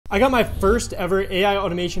I got my first ever AI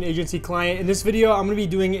automation agency client. In this video, I'm gonna be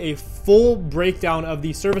doing a full breakdown of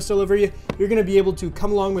the service delivery. You're gonna be able to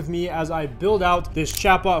come along with me as I build out this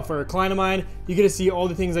chatbot for a client of mine. You get to see all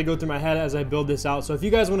the things that go through my head as I build this out. So if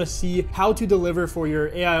you guys wanna see how to deliver for your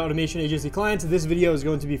AI automation agency clients, this video is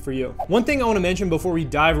going to be for you. One thing I wanna mention before we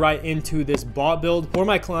dive right into this bot build for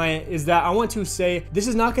my client is that I want to say this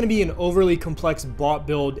is not gonna be an overly complex bot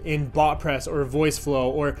build in BotPress or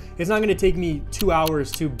VoiceFlow, or it's not gonna take me 2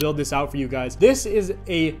 hours to build this out for you guys. This is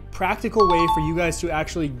a practical way for you guys to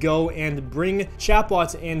actually go and bring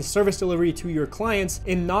chatbots and service delivery to your clients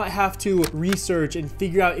and not have to research and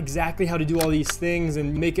figure out exactly how to do all these things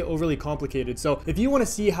and make it overly complicated. So if you want to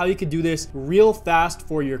see how you could do this real fast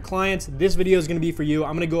for your clients, this video is going to be for you.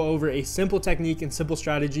 I'm going to go over a simple technique and simple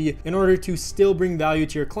strategy in order to still bring value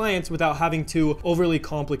to your clients without having to overly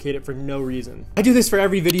complicate it for no reason. I do this for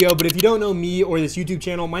every video, but if you don't know me or this YouTube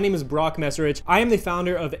channel, my name is Brock Messerich. I am the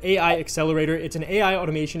founder of AI Accelerator. It's an AI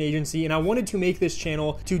automation agency, and I wanted to make this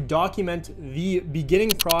channel to document the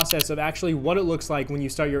beginning process of actually what it looks like when you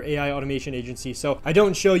start your AI automation agency. So I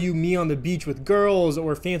don't show you me on the beach with girls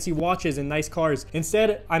or fancy watches and nice cars.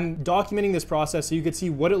 Instead, I'm documenting this process so you could see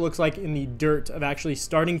what it looks like in the dirt of actually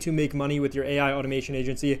starting to make money with your AI automation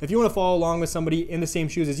agency. If you want to follow along with somebody in the same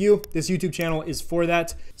shoes as you, this YouTube channel is for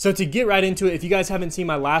that. So to get right into it, if you guys haven't seen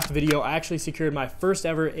my last video, I actually secured my first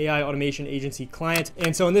ever AI automation agency client.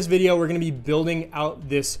 And so in this video, we're going to be building out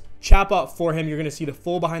this chatbot for him. You're going to see the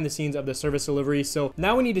full behind the scenes of the service delivery. So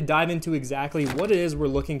now we need to dive into exactly what it is we're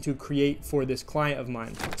looking to create for this client of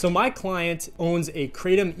mine. So my client owns a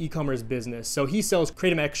Kratom e-commerce business. So he sells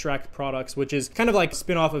Kratom extract products, which is kind of like a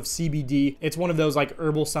spin-off of CBD. It's one of those like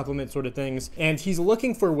herbal supplement sort of things. And he's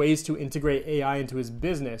looking for ways to integrate AI into his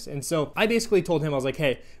business. And so I basically told him, I was like,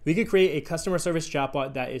 hey, we could create a customer service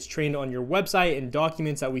chatbot that is trained on your website and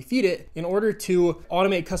documents that we feed it in order to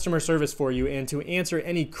automate customer service for you and to answer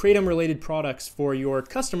any Kratom related products for your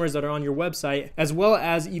customers that are on your website, as well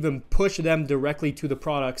as even push them directly to the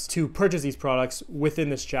products to purchase these products within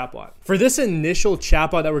this chatbot. For this initial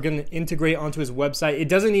chatbot that we're going to integrate onto his website, it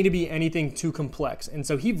doesn't need to be anything too complex. And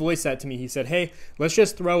so he voiced that to me. He said, hey, let's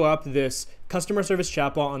just throw up this customer service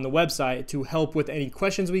chatbot on the website to help with any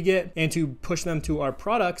questions we get and to push them to our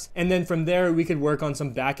products. And then from there, we could work on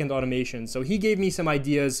some backend automation. So he gave me some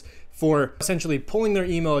ideas for essentially pulling their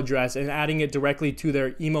email address and adding it directly to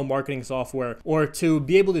their email marketing software, or to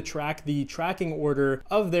be able to track the tracking order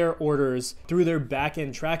of their orders through their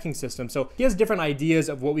backend tracking system. So he has different ideas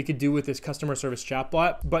of what we could do with this customer service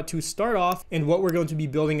chatbot. But to start off, and what we're going to be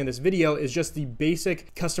building in this video is just the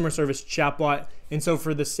basic customer service chatbot. And so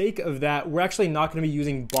for the sake of that, we're actually not going to be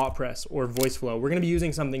using BotPress or VoiceFlow. We're going to be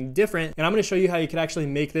using something different. And I'm going to show you how you could actually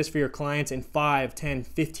make this for your clients in 5, 10,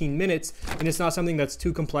 15 minutes. And it's not something that's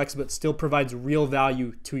too complex, but still provides real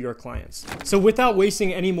value to your clients. So without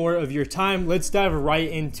wasting any more of your time, let's dive right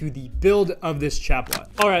into the build of this chatbot.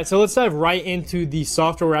 All right, so let's dive right into the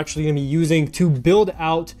software we're actually going to be using to build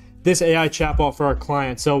out this AI chatbot for our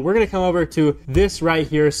clients. So we're going to come over to this right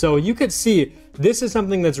here. So you could see this is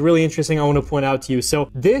something that's really interesting I want to point out to you. So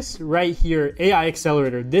this right here, AI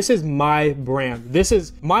Accelerator, this is my brand. This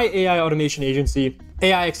is my AI automation agency,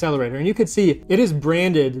 AI Accelerator. And you could see it is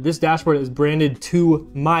branded, this dashboard is branded to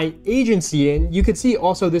my agency. And you could see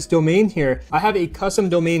also this domain here. I have a custom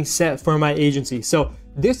domain set for my agency. So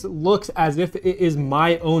this looks as if it is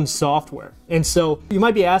my own software. And so you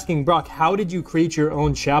might be asking, Brock, how did you create your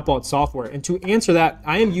own chatbot software? And to answer that,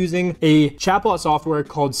 I am using a chatbot software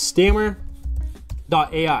called Stammer.ai.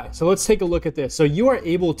 So let's take a look at this. So you are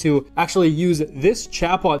able to actually use this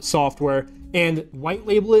chatbot software and white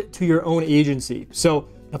label it to your own agency. So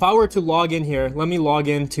if I were to log in here, let me log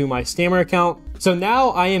into my Stammer account. So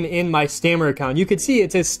now I am in my Stammer account. You can see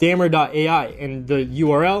it says Stammer.ai and the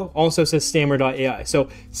URL also says Stammer.ai. So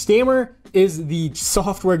Stammer is the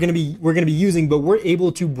software we're gonna be using, but we're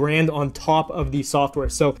able to brand on top of the software.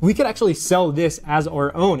 So we could actually sell this as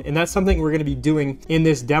our own, and that's something we're gonna be doing in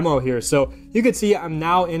this demo here. So you could see I'm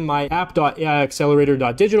now in my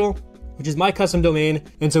app.aiaccelerator.digital, which is my custom domain.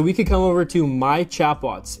 And so we could come over to my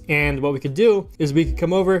chatbots. And what we could do is we could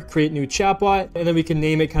come over, create new chatbot, and then we can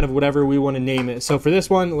name it kind of whatever we want to name it. So for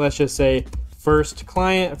this one, let's just say first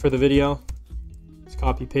client for the video. Let's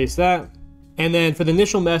copy paste that. And then for the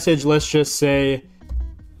initial message, let's just say,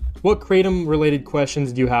 what Kratom related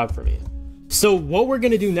questions do you have for me? So what we're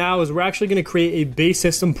going to do now is we're actually going to create a base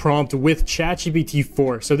system prompt with ChatGPT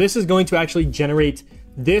 4. So this is going to actually generate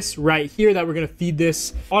this right here that we're going to feed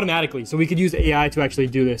this automatically. So we could use AI to actually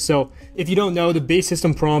do this. So if you don't know the base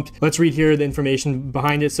system prompt, let's read here the information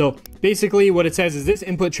behind it. So basically what it says is this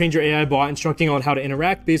input trains your AI bot instructing on how to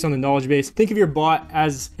interact based on the knowledge base. Think of your bot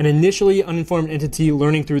as an initially uninformed entity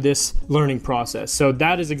learning through this learning process. So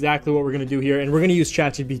that is exactly what we're going to do here. And we're going to use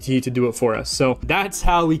ChatGPT to do it for us. So that's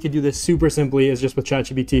how we could do this super simply, is just with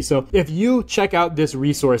ChatGPT. So if you check out this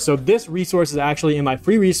resource, so this resource is actually in my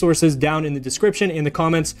free resources down in the description, in the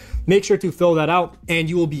comments, make sure to fill that out and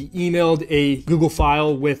you will be emailed a Google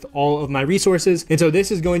file with all of my resources. And so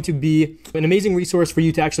this is going to be an amazing resource for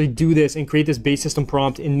you to actually do this and create this base system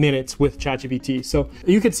prompt in minutes with ChatGPT. So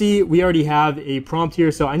you can see we already have a prompt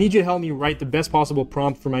here. So I need you to help me write the best possible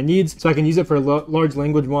prompt for my needs so I can use it for a large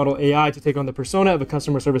language model AI to take on the persona of a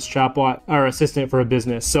customer service chatbot or assistant for a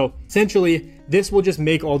business. So essentially, this will just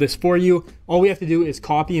make all this for you. All we have to do is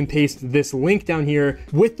copy and paste this link down here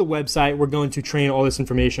with the website we're going to train all this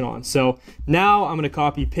information on. So now I'm going to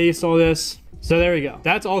copy paste all this. So there we go.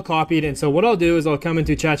 That's all copied. And so what I'll do is I'll come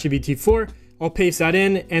into ChatGPT 4, I'll paste that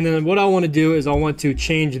in. And then what I want to do is I want to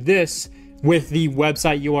change this with the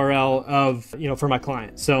website URL of, for my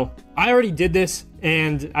client. So I already did this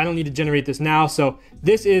and I don't need to generate this now. So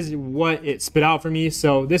this is what it spit out for me.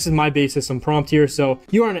 So this is my base system prompt here. So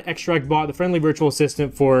you are an extract bot, the friendly virtual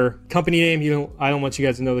assistant for company name. I don't want you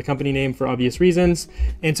guys to know the company name for obvious reasons.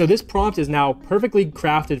 And so this prompt is now perfectly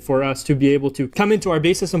crafted for us to be able to come into our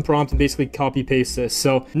base system prompt and basically copy paste this.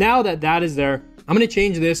 So now that that is there, I'm going to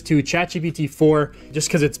change this to ChatGPT 4 just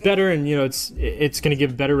because it's better and it's going to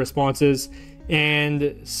give better responses.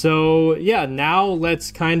 And so yeah, now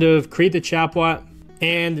let's kind of create the chatbot.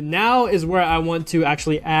 And now is where I want to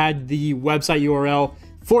actually add the website URL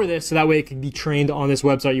for this, so that way it can be trained on this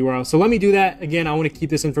website URL. So let me do that. Again, I want to keep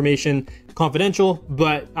this information confidential,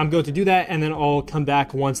 but I'm going to do that and then I'll come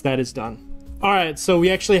back once that is done. All right, so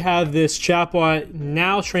we actually have this chatbot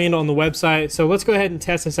now trained on the website. So let's go ahead and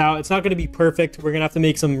test this out. It's not going to be perfect. We're going to have to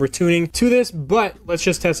make some retuning to this, but let's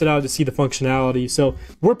just test it out to see the functionality. So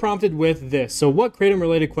we're prompted with this. So what Kratom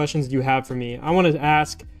related questions do you have for me? I want to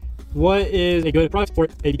ask, what is a good product for a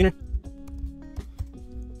beginner?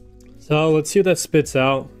 So let's see what that spits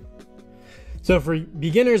out. So for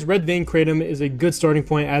beginners, red vein kratom is a good starting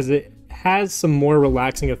point as it has some more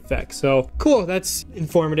relaxing effects. So cool, that's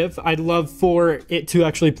informative. I'd love for it to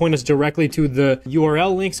actually point us directly to the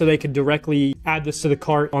URL link so they could directly add this to the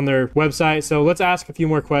cart on their website. So let's ask a few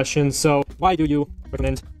more questions. So why do you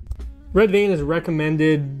recommend? Red vein is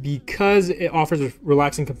recommended because it offers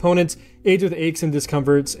relaxing components, aids with aches and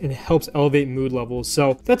discomforts, and helps elevate mood levels.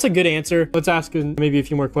 So that's a good answer. Let's ask maybe a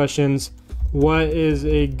few more questions. What is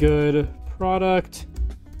a good product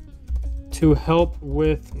to help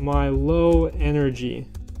with my low energy?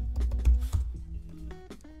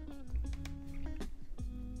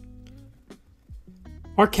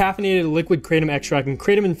 Our caffeinated liquid kratom extract and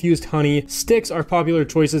kratom infused honey sticks are popular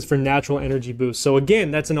choices for natural energy boosts. So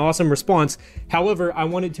again, that's an awesome response. However, I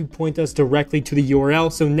wanted to point us directly to the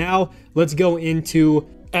URL. So now let's go into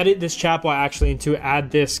edit this chatbot actually and to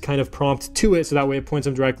add this kind of prompt to it so that way it points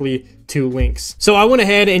them directly to links. So I went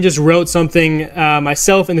ahead and just wrote something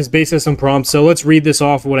myself in this base system prompt. So let's read this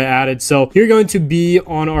off what I added. So you're going to be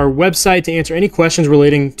on our website to answer any questions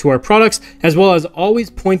relating to our products, as well as always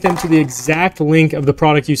point them to the exact link of the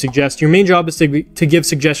product you suggest. Your main job is to give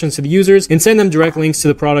suggestions to the users and send them direct links to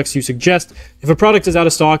the products you suggest. If a product is out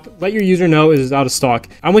of stock, let your user know it is out of stock.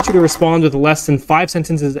 I want you to respond with less than 5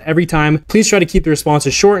 sentences every time. Please try to keep the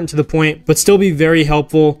responses short and to the point, but still be very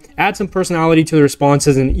helpful. Add some personality to the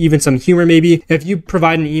responses and even some humor maybe. If you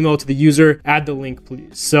provide an email to the user, add the link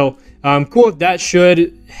please. So cool, that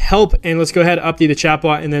should help. And let's go ahead and update the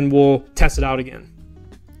chatbot and then we'll test it out again.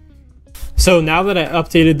 So now that I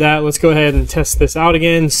updated that, let's go ahead and test this out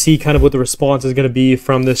again, see kind of what the response is going to be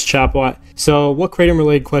from this chatbot. So what kratom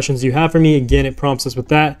related questions do you have for me? Again, it prompts us with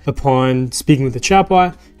that upon speaking with the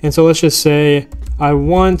chatbot. And so let's just say, I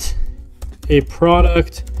want a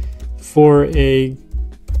product for a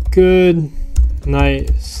good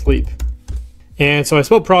night's sleep. And so I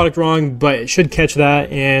spelled product wrong, but it should catch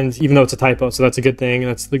that. And even though it's a typo, so that's a good thing.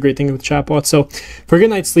 That's the great thing with chatbots. So for a good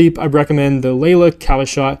night's sleep, I recommend the Layla Kala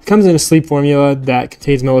Shot. It comes in a sleep formula that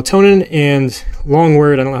contains melatonin and long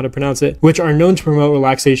word, I don't know how to pronounce it, which are known to promote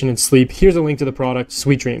relaxation and sleep. Here's a link to the product,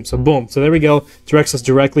 Sweet Dreams. So boom. So there we go. Directs us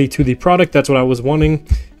directly to the product. That's what I was wanting.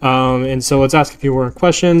 And so let's ask a few more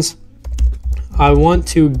questions. I want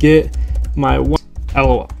to get my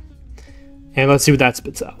LOL. And let's see what that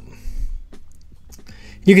spits out.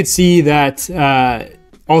 You can see that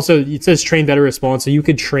Also, it says train better response. So you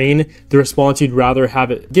could train the response you'd rather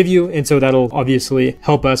have it give you. And so that'll obviously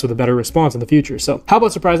help us with a better response in the future. So how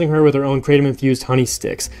about surprising her with our own Kratom infused honey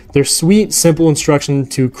sticks? They're sweet, simple instruction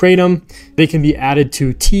to Kratom. They can be added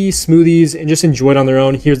to tea, smoothies, and just enjoyed on their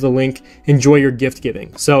own. Here's the link. Enjoy your gift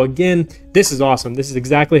giving. So again, this is awesome. This is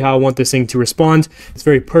exactly how I want this thing to respond. It's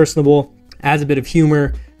very personable, adds a bit of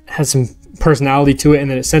humor, has some personality to it, and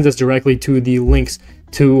then it sends us directly to the links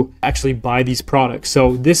to actually buy these products.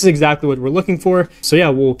 So this is exactly what we're looking for. So yeah,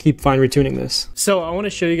 we'll keep fine tuning this. So I want to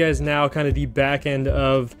show you guys now kind of the back end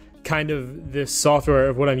of kind of this software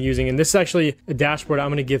of what I'm using. And this is actually a dashboard I'm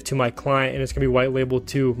going to give to my client, and it's going to be white labeled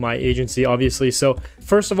to my agency, obviously. So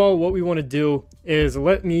first of all, what we want to do is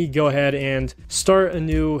let me go ahead and start a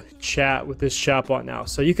new chat with this chatbot now.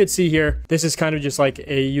 So you could see here, this is kind of just like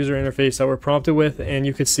a user interface that we're prompted with, and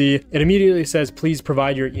you could see it immediately says, please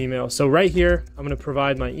provide your email. So right here, I'm going to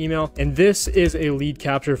provide my email, and this is a lead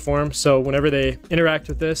capture form. So whenever they interact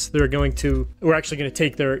with this, we're actually going to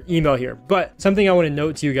take their email here. But something I want to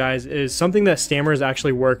note to you guys is something that Stammer is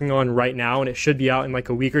actually working on right now, and it should be out in like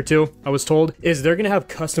a week or two, I was told, is they're going to have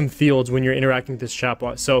custom fields when you're interacting with this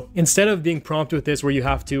chatbot. So instead of being prompted with this where you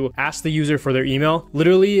have to ask the user for their email,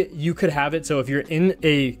 literally you could have it so if you're in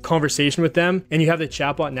a conversation with them and you have the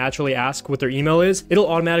chatbot naturally ask what their email is, it'll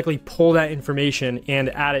automatically pull that information and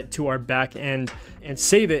add it to our back end and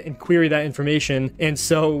save it and query that information. And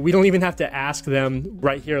so we don't even have to ask them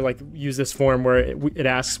right here, like use this form where it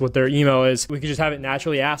asks what their email is. We could just have it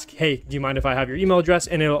naturally ask, hey, do you mind if I have your email address?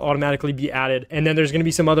 And it'll automatically be added. And then there's going to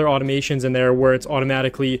be some other automations in there where it's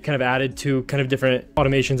automatically kind of added to kind of different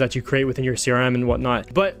automations that you create within your CRM and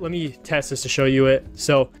whatnot. But let me test this to show you it.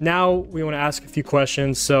 So now we want to ask a few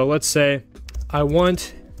questions. So let's say I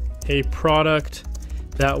want a product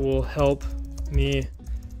that will help me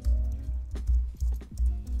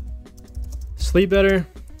sleep better.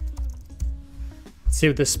 Let's see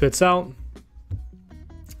what this spits out.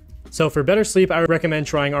 So for better sleep, I recommend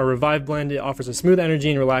trying our Revive blend. It offers a smooth energy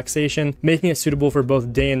and relaxation, making it suitable for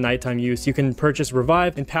both day and nighttime use. You can purchase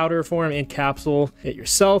Revive in powder form and capsule it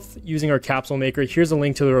yourself using our capsule maker. Here's a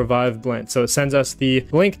link to the Revive blend. So it sends us the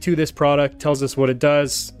link to this product, tells us what it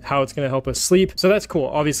does, how it's going to help us sleep. So that's cool.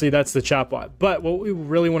 Obviously that's the chatbot, but what we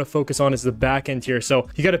really want to focus on is the back end here. So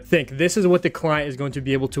you got to think, this is what the client is going to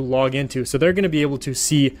be able to log into. So they're going to be able to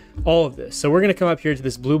see all of this. So we're going to come up here to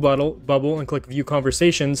this blue bubble and click view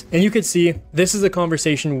conversations. And you could see this is a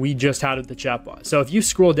conversation we just had with the chatbot. So if you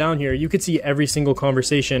scroll down here, you could see every single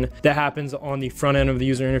conversation that happens on the front end of the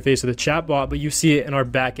user interface of the chatbot, but you see it in our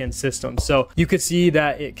back end system. So you could see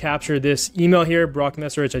that it captured this email here,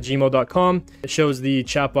 brockmesserich@gmail.com. It shows the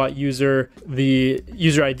chatbot user, the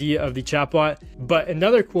user ID of the chatbot. But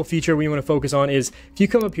another cool feature we want to focus on is if you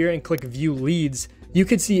come up here and click view leads, you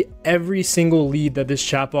could see every single lead that this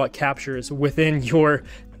chatbot captures within your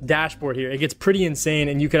dashboard here. It gets pretty insane,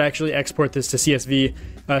 and you could actually export this to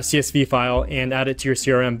CSV file and add it to your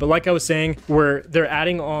CRM. But like I was saying, they're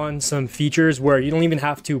adding on some features where you don't even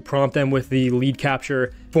have to prompt them with the lead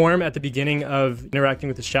capture form at the beginning of interacting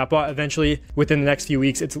with this chatbot. Eventually, within the next few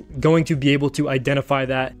weeks, it's going to be able to identify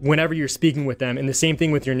that whenever you're speaking with them. And the same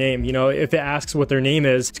thing with your name. You know, if it asks what their name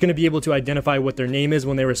is, it's going to be able to identify what their name is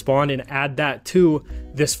when they respond and add that to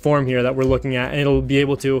this form here that we're looking at. And it'll be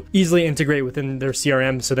able to easily integrate within their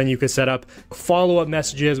CRM. So then you could set up follow-up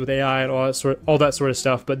messages with AI and all that sort of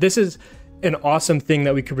stuff. But this is an awesome thing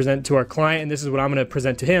that we could present to our client, and this is what I'm going to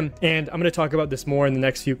present to him. And I'm going to talk about this more in the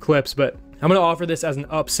next few clips, but I'm going to offer this as an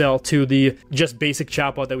upsell to the just basic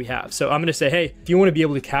chatbot that we have. So I'm going to say, hey, if you want to be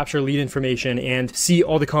able to capture lead information and see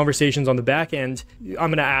all the conversations on the back end, I'm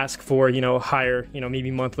going to ask for, higher, maybe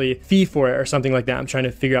monthly fee for it or something like that. I'm trying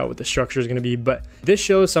to figure out what the structure is going to be, but this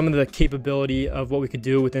shows some of the capability of what we could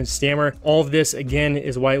do within Stammer. All of this, again,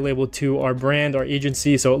 is white labeled to our brand, our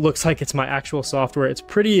agency. So it looks like it's my actual software. It's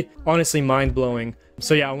pretty, honestly, mind-blowing.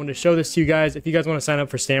 So yeah, I wanted to show this to you guys. If you guys want to sign up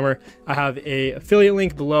for Stammer, I have a affiliate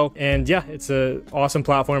link below. And yeah, it's an awesome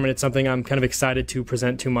platform, and it's something I'm kind of excited to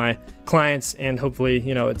present to my clients, and hopefully,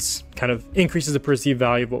 it's kind of increases the perceived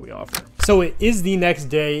value of what we offer. So it is the next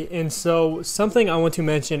day, and so something I want to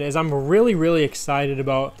mention is I'm really, really excited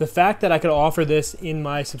about the fact that I could offer this in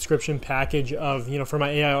my subscription package of, for my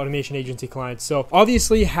AI automation agency clients. So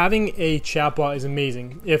obviously having a chatbot is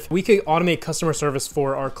amazing. If we could automate customer service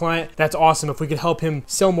for our client, that's awesome. If we could help him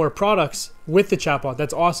sell more products with the chatbot,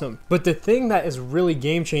 that's awesome. But the thing that is really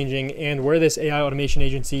game changing, and where this AI automation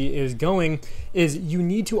agency is going, is you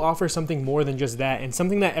need to offer something more than just that. And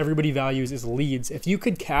something that everybody values is leads. If you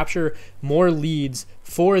could capture more leads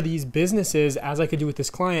for these businesses as I could do with this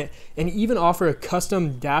client, and even offer a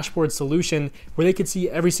custom dashboard solution where they could see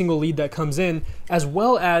every single lead that comes in, as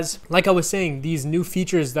well as, like I was saying, these new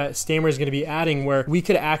features that Stammer is going to be adding where we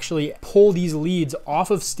could actually pull these leads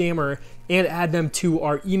off of Stammer and add them to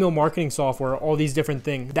our email marketing software, all these different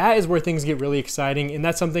things. That is where things get really exciting. And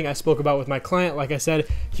that's something I spoke about with my client. Like I said,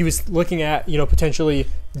 he was looking at, potentially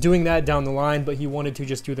doing that down the line, but he wanted to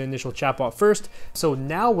just do the initial chatbot first. So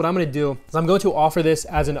now what I'm going to do is I'm going to offer this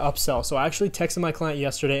as an upsell. So I actually texted my client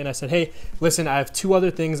yesterday and I said, hey, listen, I have 2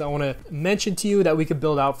 other things I want to mention to you that we could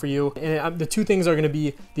build out for you. And the 2 things are going to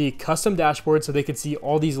be the custom dashboard so they could see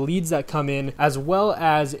all these leads that come in, as well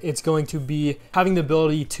as it's going to be having the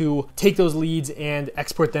ability to take those leads and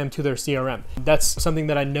export them to their CRM. That's something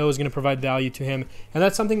that I know is going to provide value to him. And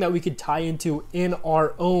that's something that we could tie into in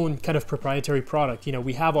our own kind of proprietary product.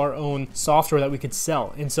 We have our own software that we could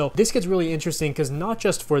sell. And so this gets really interesting because not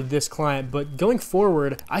just for this client, but going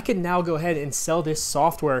forward, I could now go ahead and sell this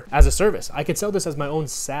software as a service. I could sell this as my own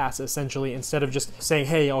SaaS essentially, instead of just saying,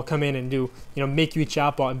 hey, I'll come in and do, make you a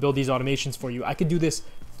chatbot and build these automations for you. I could do this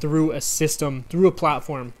through a system, through a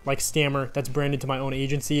platform like Stammer that's branded to my own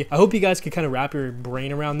agency. I hope you guys could kind of wrap your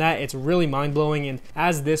brain around that. It's really mind-blowing, and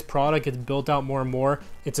as this product gets built out more and more,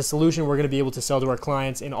 it's a solution we're going to be able to sell to our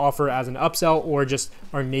clients and offer as an upsell, or just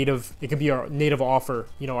our native, it could be our native offer,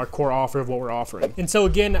 our core offer of what we're offering. And so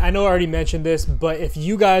again, I know I already mentioned this, but if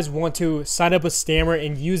you guys want to sign up with Stammer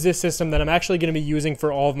and use this system that I'm actually going to be using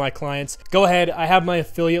for all of my clients, go ahead. I have my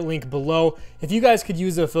affiliate link below. If you guys could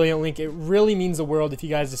use the affiliate link, it really means the world if you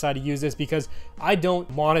guys decide to use this, because I don't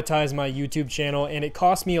monetize my YouTube channel and it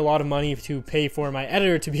costs me a lot of money to pay for my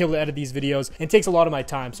editor to be able to edit these videos, and it takes a lot of my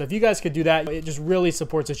time. So if you guys could do that, it just really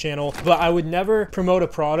supports the channel. But I would never promote a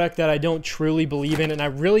product that I don't truly believe in, and I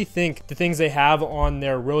really think the things they have on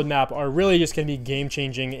their roadmap are really just going to be game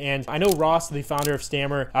changing. And I know Ross, the founder of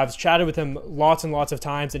Stammer, I've chatted with him lots and lots of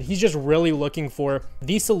times, and he's just really looking for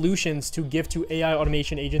these solutions to give to AI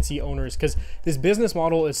automation agency owners, because this business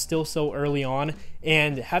model is still so early on,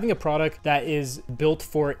 and having a product that is built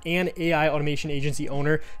for an AI automation agency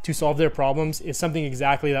owner to solve their problems is something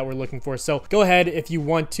exactly that we're looking for. So go ahead, if you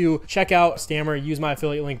want to check out Stammer, use my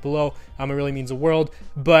affiliate link below. It really means the world.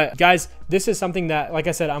 But guys, this is something that, like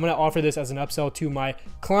I said, I'm going to offer this as an upsell to my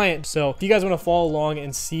client. So if you guys want to follow along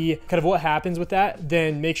and see kind of what happens with that,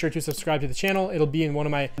 then make sure to subscribe to the channel. It'll be in one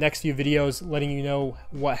of my next few videos letting you know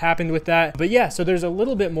what happened with that. But yeah, so there's a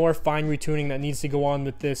little bit more fine retuning that needs to go on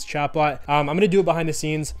with this chatbot. I'm going to do it behind the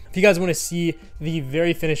scenes. If you guys want to see the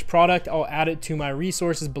very finished product, I'll add it to my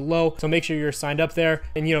resources below. So make sure you're signed up there.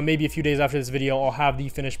 And maybe a few days after this video, I'll have the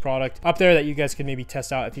finished product up there that you guys can maybe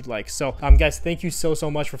test out if you'd like. So guys, thank you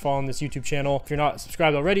so much for following this YouTube channel. If you're not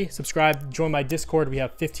subscribed already, subscribe, join my Discord. We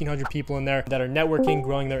have 1,500 people in there that are networking,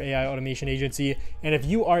 growing their AI automation agency. And if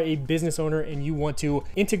you are a business owner and you want to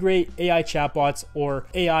integrate AI chatbots or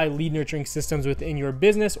AI lead nurturing systems within your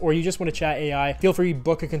business, or you just want to chat AI, feel free to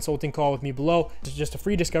book a consulting call with me below. It's just a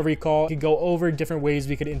free discovery call. We could go over different ways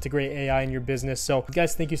we could integrate AI in your business. So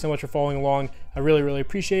guys, thank you so much for following along. I really, really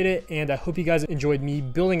appreciate it. And I hope you guys enjoyed me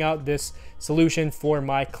building out this solution for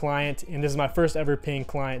my client. And this is my first ever paying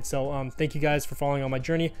client. So thank you guys for following on my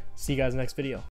journey. See you guys in the next video.